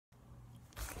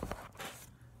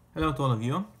Hello to all of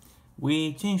you.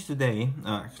 We change today,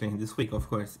 actually this week of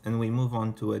course, and we move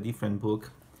on to a different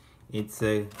book. It's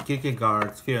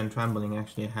Kierkegaard's Fear and Trembling.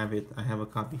 Actually I have a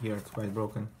copy here, it's quite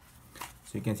broken,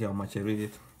 so you can see how much I read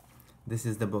it. This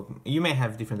is the book. You may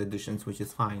have different editions, which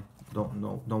is fine,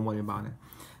 don't worry about it.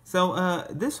 So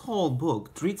this whole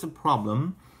book treats a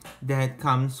problem that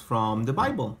comes from the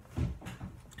Bible.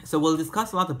 So we'll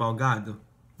discuss a lot about God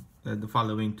the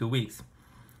following 2 weeks.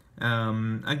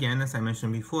 Again, as I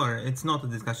mentioned before, it's not a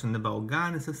discussion about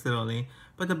God necessarily,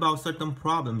 but about certain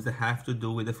problems that have to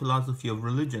do with the philosophy of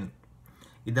religion.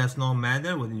 It does not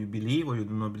matter whether you believe or you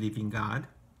do not believe in God.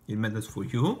 It matters for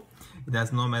you. It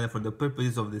does not matter for the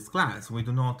purposes of this class. We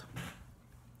do not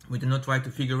try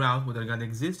to figure out whether God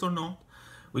exists or not.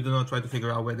 We do not try to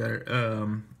figure out whether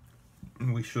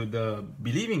we should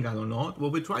believe in God or not.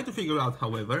 What we try to figure out,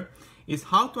 however, is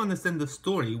how to understand the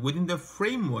story within the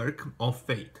framework of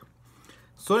faith.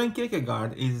 Søren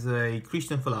Kierkegaard is a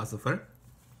Christian philosopher,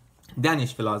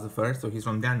 Danish philosopher, so he's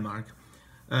from Denmark,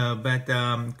 but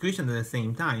Christian at the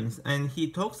same time, and he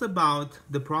talks about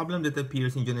the problem that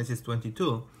appears in Genesis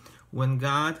 22 when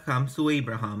God comes to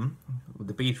Abraham,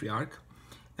 the patriarch,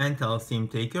 and tells him,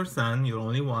 take your son, your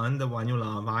only one, the one you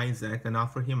love, Isaac, and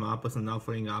offer him up as an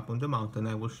offering up on the mountain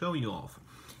I will show you of.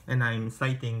 And I'm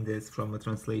citing this from a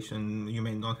translation. You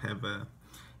may have a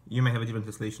different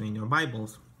translation in your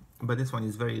Bibles, but this one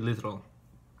is very literal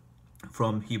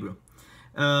from Hebrew.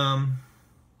 What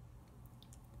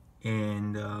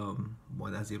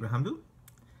does Abraham do?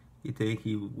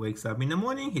 He wakes up in the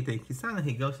morning, he takes his son, and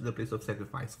he goes to the place of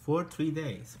sacrifice for 3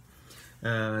 days.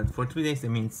 For 3 days, that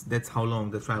means that's how long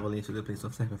the travel is to the place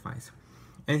of sacrifice.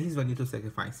 And he's ready to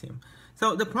sacrifice him.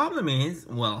 So the problem is,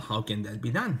 well, how can that be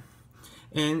done?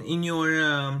 And in your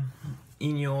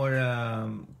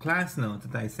class note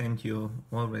that I sent you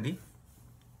already,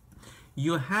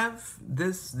 you have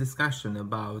this discussion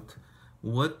about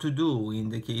what to do in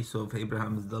the case of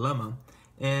Abraham's dilemma.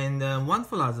 And one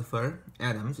philosopher,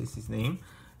 Adams is his name,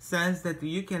 says that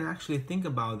you can actually think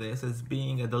about this as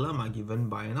being a dilemma given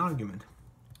by an argument.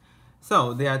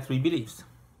 So there are 3 beliefs.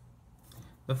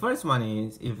 The first one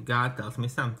is, if God tells me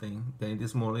something, then it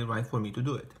is morally right for me to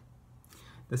do it.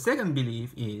 The second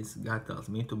belief is, God tells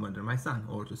me to murder my son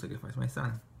or to sacrifice my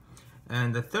son.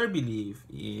 And the third belief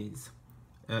is,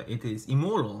 it is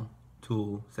immoral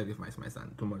to sacrifice my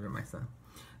son, to murder my son.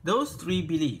 Those 3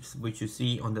 beliefs, which you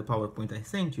see on the PowerPoint I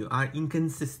sent you, are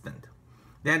inconsistent.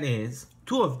 That is,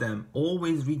 2 of them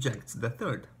always rejects the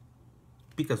third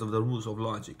because of the rules of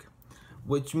logic,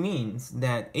 which means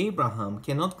that Abraham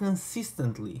cannot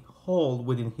consistently hold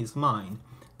within his mind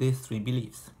these 3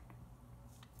 beliefs.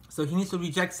 So he needs to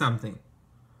reject something.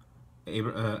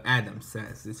 Adam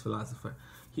says, this philosopher.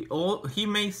 He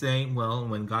may say, well,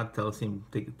 when God tells him,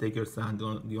 take your son,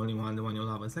 the only one, the one you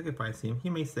love, and sacrifice him, he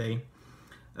may say,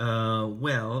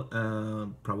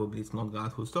 probably it's not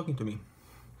God who's talking to me.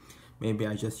 Maybe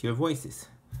I just hear voices.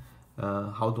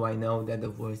 How do I know that the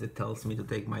voice that tells me to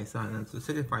take my son and to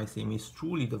sacrifice him is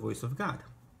truly the voice of God?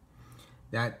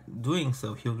 That doing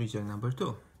so, he'll reject number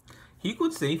 2. He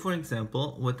could say, for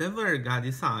example, whatever God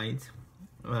decides,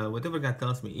 whatever God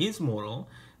tells me is moral.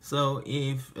 So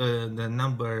if the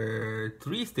number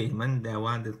 3 statement, the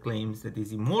one that claims that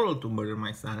it's immoral to murder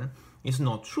my son, is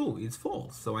not true, it's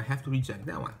false, so I have to reject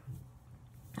that one.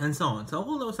 And so on. So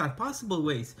all those are possible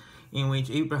ways in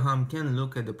which Abraham can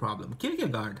look at the problem.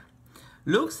 Kierkegaard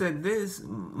looks at this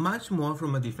much more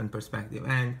from a different perspective,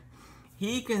 and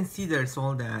he considers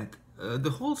all that the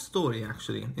whole story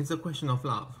actually is a question of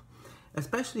love,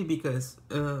 especially because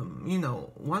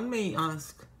one may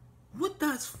ask, what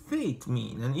does faith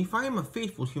mean? And if I am a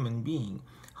faithful human being,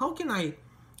 how can I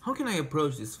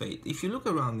approach this faith? If you look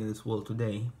around in this world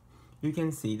today, you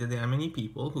can see that there are many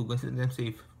people who consider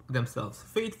themselves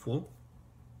faithful,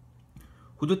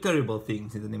 who do terrible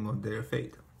things in the name of their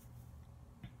faith.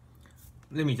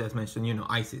 Let me just mention,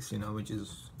 ISIS, which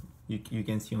is, you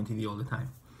can see on TV all the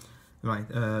time, right?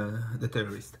 The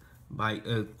terrorist,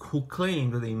 who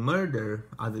claim that they murder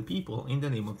other people in the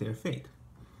name of their faith.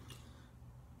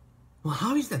 Well,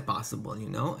 how is that possible,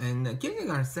 And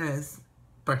Kierkegaard says,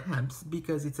 perhaps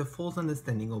because it's a false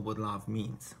understanding of what love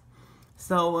means.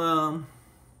 So,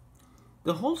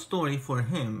 the whole story for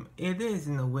him, it is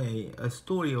in a way a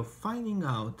story of finding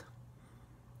out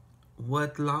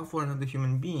what love for another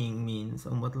human being means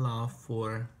and what love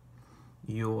for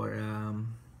your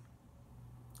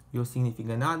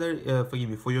significant other,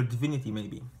 for your divinity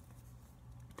maybe.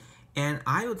 And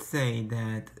I would say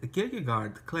that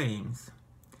Kierkegaard claims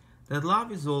that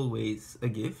love is always a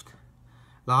gift,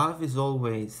 love is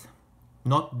always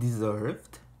not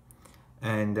deserved,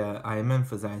 And I am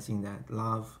emphasizing that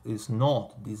love is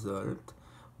not deserved,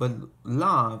 but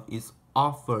love is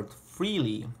offered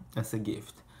freely as a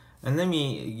gift. And let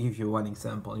me give you one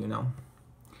example,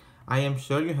 I am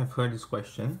sure you have heard this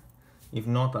question, if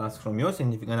not asked from your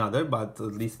significant other, but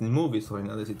at least in movies or in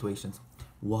other situations.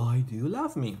 Why do you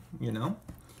love me?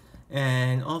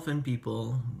 And often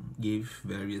people give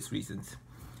various reasons.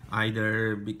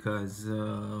 Either because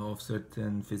of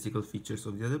certain physical features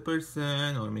of the other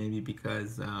person, or maybe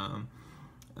because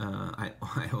I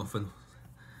often,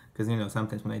 because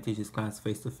sometimes when I teach this class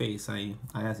face to face, I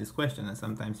ask this question, and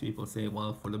sometimes people say,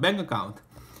 well, for the bank account,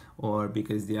 or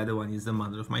because the other one is the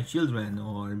mother of my children,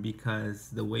 or because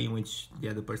the way in which the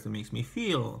other person makes me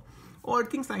feel, or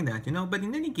things like that, But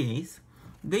in any case,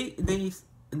 they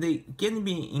can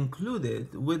be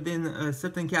included within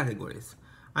certain categories.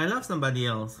 I love somebody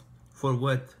else for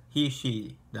what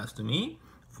he/she does to me,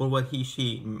 for what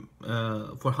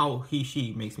for how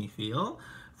he/she makes me feel,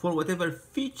 for whatever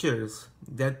features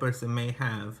that person may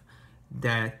have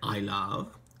that I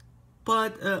love.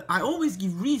 But I always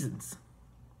give reasons.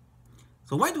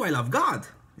 So why do I love God?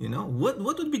 What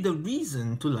would be the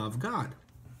reason to love God?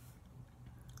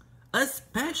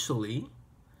 Especially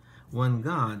when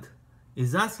God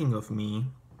is asking of me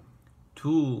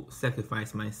to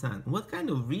sacrifice my son. What kind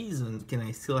of reason can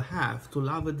I still have to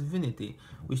love a divinity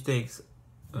which takes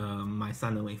my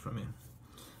son away from him?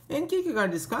 And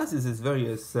Kierkegaard discusses these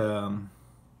various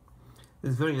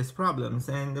problems,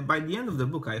 and by the end of the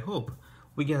book, I hope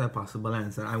we get a possible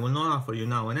answer. I will not offer you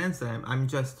now an answer. I'm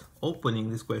just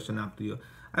opening this question up to you.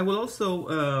 I will also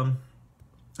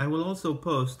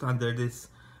post under this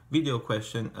video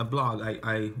question a blog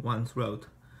I once wrote,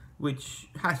 which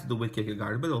has to do with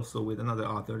Kierkegaard, but also with another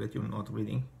author that you're not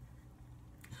reading.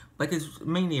 But it's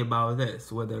mainly about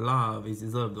this, whether love is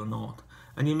deserved or not.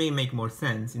 And it may make more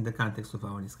sense in the context of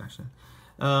our discussion.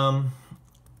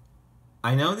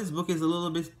 I know this book is a little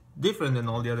bit different than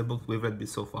all the other books we've read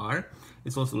so far.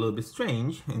 It's also a little bit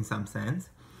strange in some sense.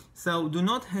 So do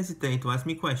not hesitate to ask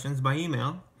me questions by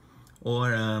email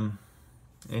or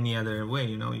any other way,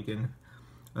 you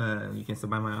can stop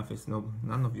by my office. No,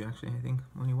 none of you actually, I think.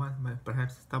 Only one, but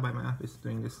perhaps stop by my office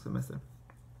during this semester.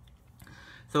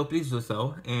 So please do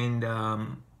so, and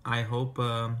I hope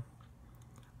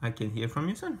I can hear from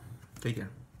you soon. Take care.